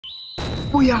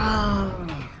Booyah!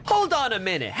 Hold on a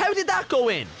minute, how did that go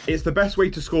in? It's the best way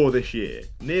to score this year.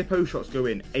 Near post shots go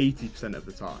in 80% of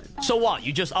the time. So what,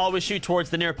 you just always shoot towards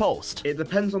the near post? It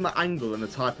depends on the angle and the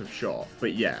type of shot,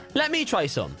 but yeah. Let me try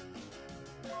some.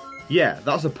 Yeah,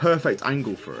 that's a perfect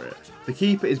angle for it. The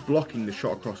keeper is blocking the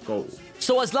shot across goal.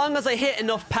 So as long as I hit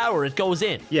enough power, it goes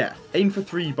in? Yeah, aim for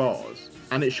 3 bars,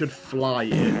 and it should fly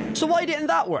in. So why didn't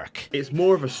that work? It's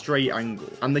more of a straight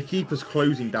angle, and the keeper's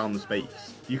closing down the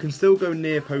space. You can still go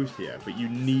near post here, but you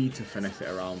need to finesse it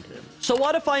around him. So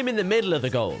what if I'm in the middle of the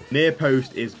goal? Near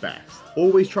post is best.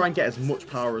 Always try and get as much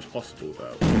power as possible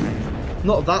though.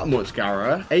 Not that much,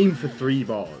 Gara. Aim for 3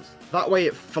 bars. That way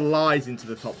it flies into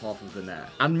the top half of the net.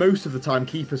 And most of the time,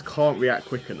 keepers can't react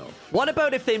quick enough. What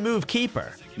about if they move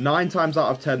keeper? 9 times out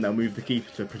of 10, they'll move the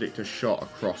keeper to predict a shot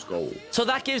across goal. So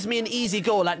that gives me an easy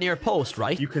goal at near post,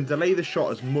 right? You can delay the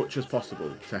shot as much as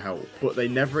possible to help, but they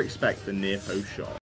never expect the near post shot.